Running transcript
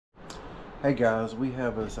Hey guys, we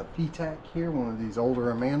have us a P-Tac here, one of these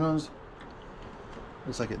older Amanos.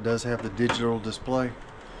 Looks like it does have the digital display,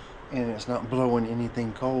 and it's not blowing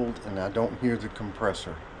anything cold, and I don't hear the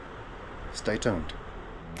compressor. Stay tuned.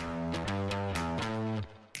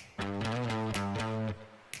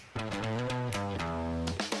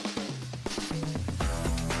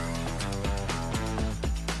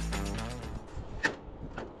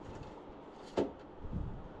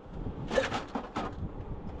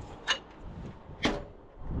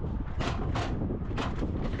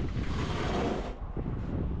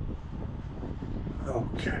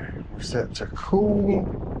 Okay, we're set to cool.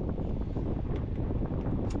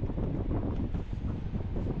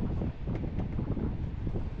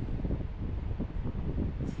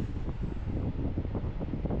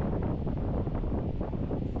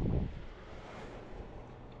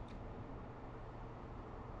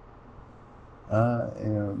 I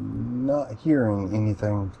am not hearing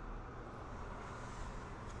anything.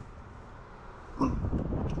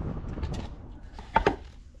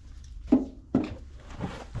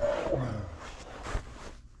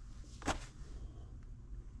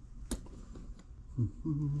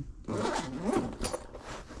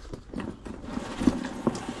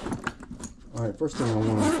 Alright, first thing I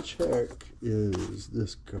want to check is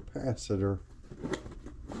this capacitor.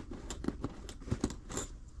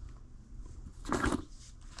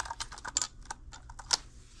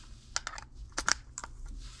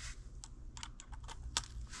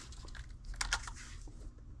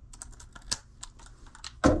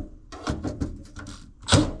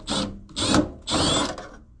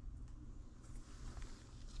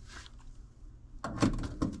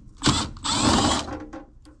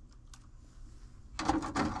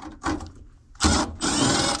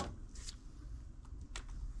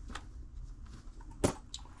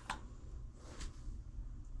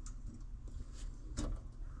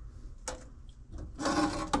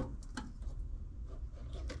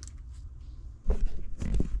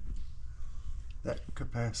 That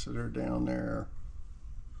capacitor down there.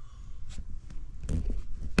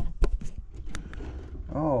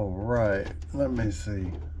 All right, let me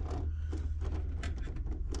see.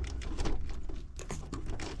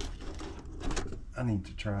 I need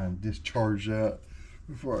to try and discharge that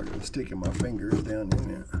before I go sticking my fingers down in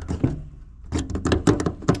it.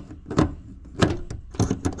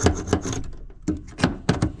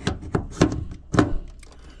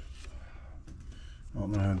 I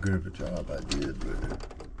don't know how good of a job I did, but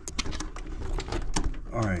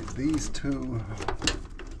all right, these two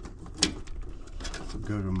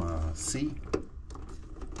go to my C.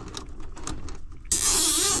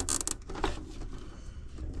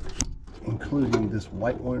 Including this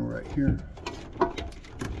white one right here. And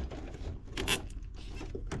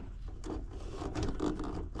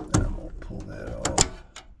I'm gonna pull that off.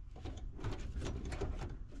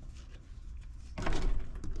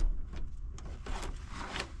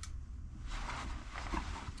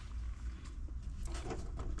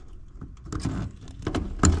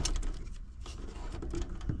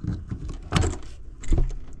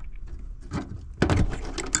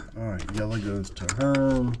 Alright, yellow goes to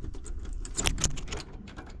Herm.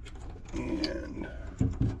 And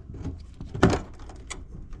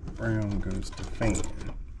brown goes to Fan.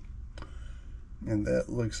 And that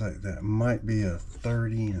looks like that might be a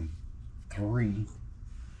 30 and 3.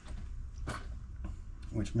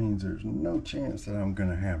 Which means there's no chance that I'm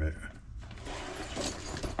gonna have it.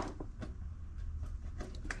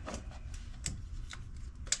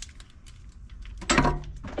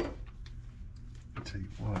 Tell you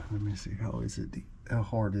what, let me see, how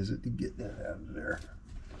hard is it to get that out of there?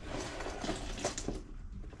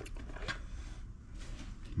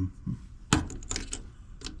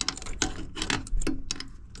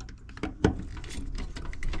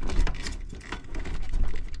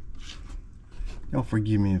 Y'all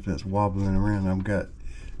forgive me if it's wobbling around. I've got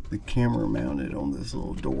the camera mounted on this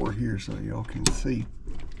little door here so y'all can see.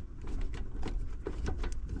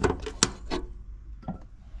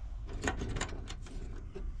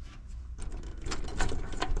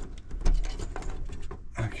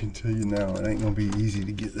 I can tell you now, it ain't gonna be easy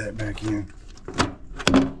to get that back in.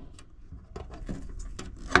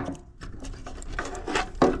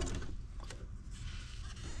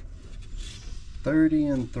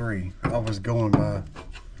 $30 and $3. I was going by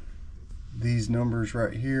these numbers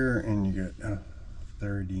right here, and you get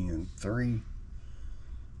 30 and 3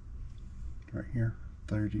 right here.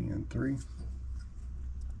 30 and 3.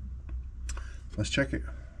 Let's check it.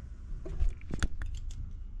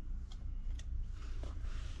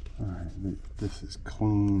 All right, this is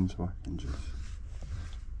clean, so I can just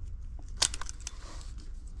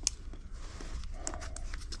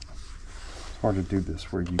hard to do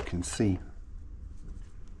this where you can see.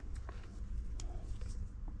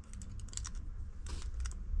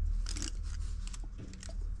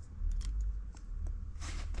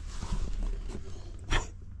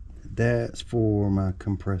 That's for my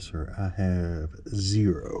compressor. I have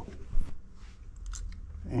 0.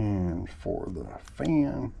 And for the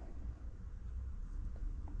fan,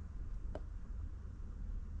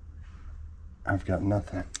 I've got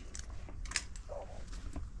nothing.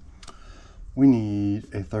 We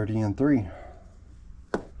need a 30 and 3.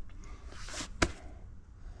 Let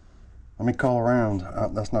me call around.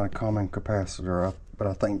 That's not a common capacitor, but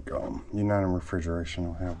I think United Refrigeration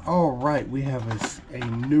will have. All right, we have a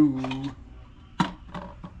new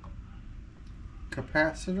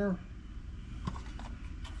capacitor.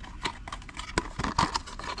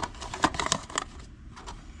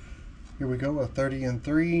 Here we go, a 30 and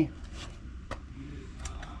 3.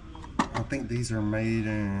 I think these are made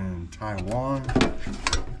in Taiwan.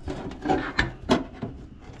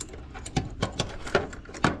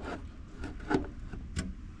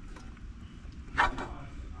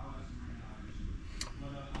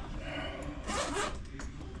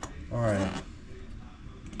 Alright.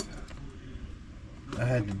 I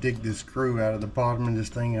had to dig this screw out of the bottom of this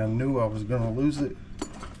thing. I knew I was going to lose it,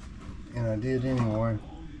 and I did anyway.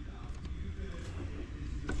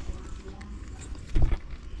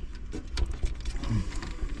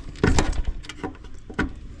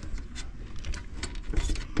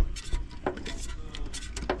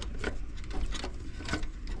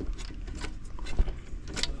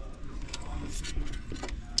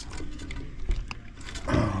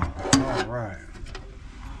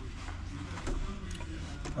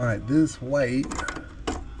 Alright, this weight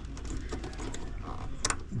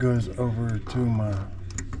goes over to my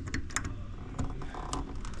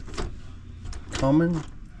common,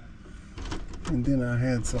 and then I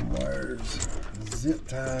had some wires zip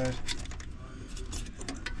tied.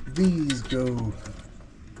 These go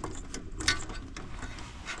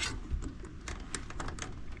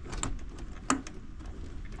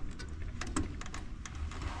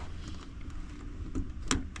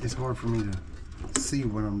it's hard for me to see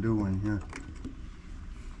what I'm doing here.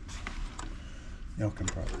 Y'all can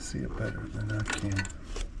probably see it better than I can.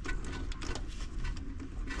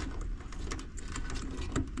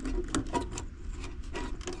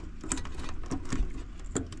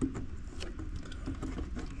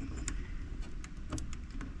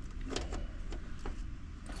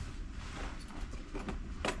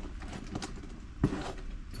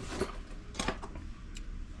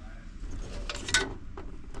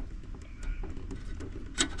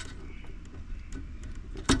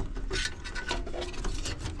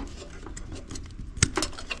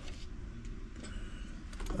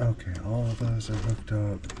 Okay, all of those are hooked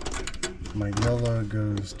up. My yellow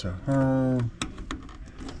goes to Herm,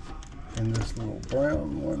 and this little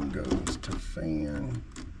brown one goes to fan.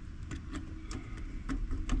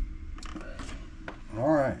 All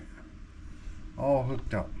right, all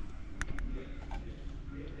hooked up.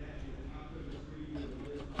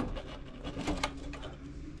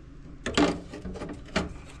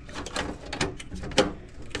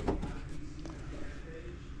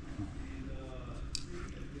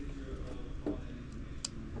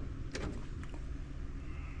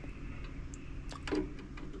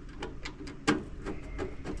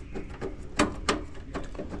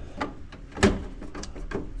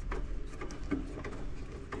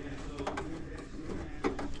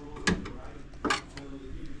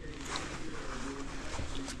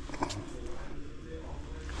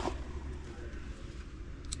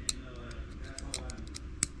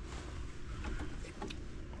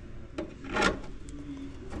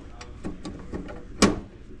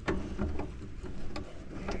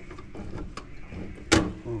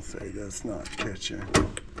 Say that's not catching.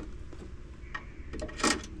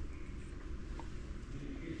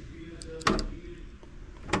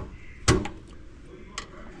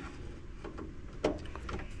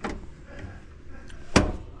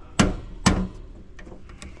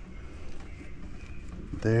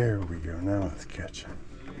 There we go, now it's catching.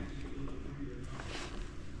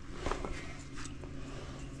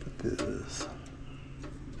 Put this.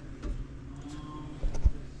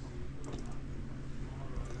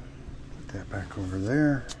 That back over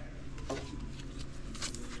there.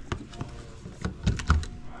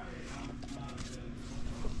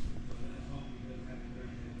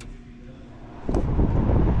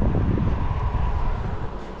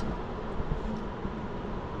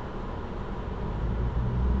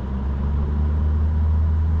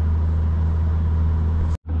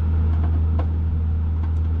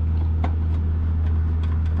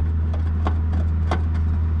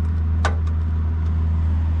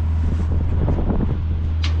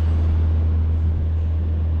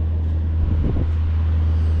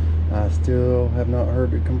 have not heard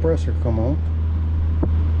the compressor come on.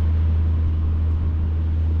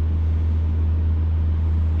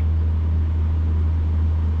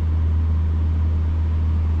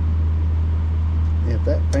 If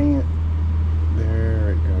that fan,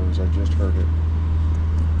 there it goes, I just heard it.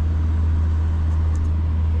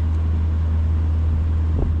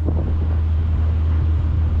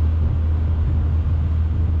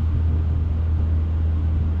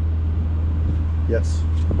 Yes.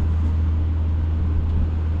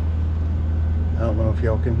 I don't know if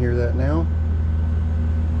y'all can hear that now.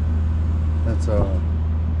 That's a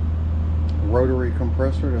rotary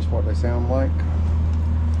compressor, that's what they sound like.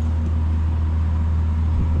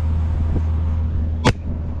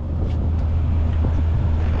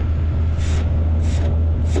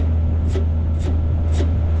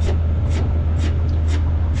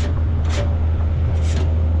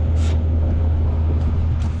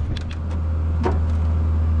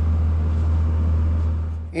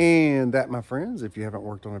 And that, my friends, if you haven't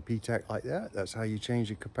worked on a P-Tac like that, that's how you change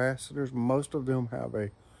the capacitors. Most of them have a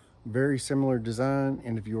very similar design,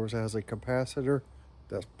 and if yours has a capacitor,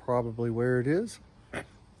 that's probably where it is.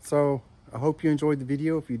 So I hope you enjoyed the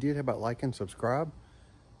video. If you did, how about like and subscribe,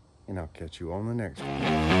 and I'll catch you on the next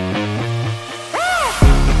one.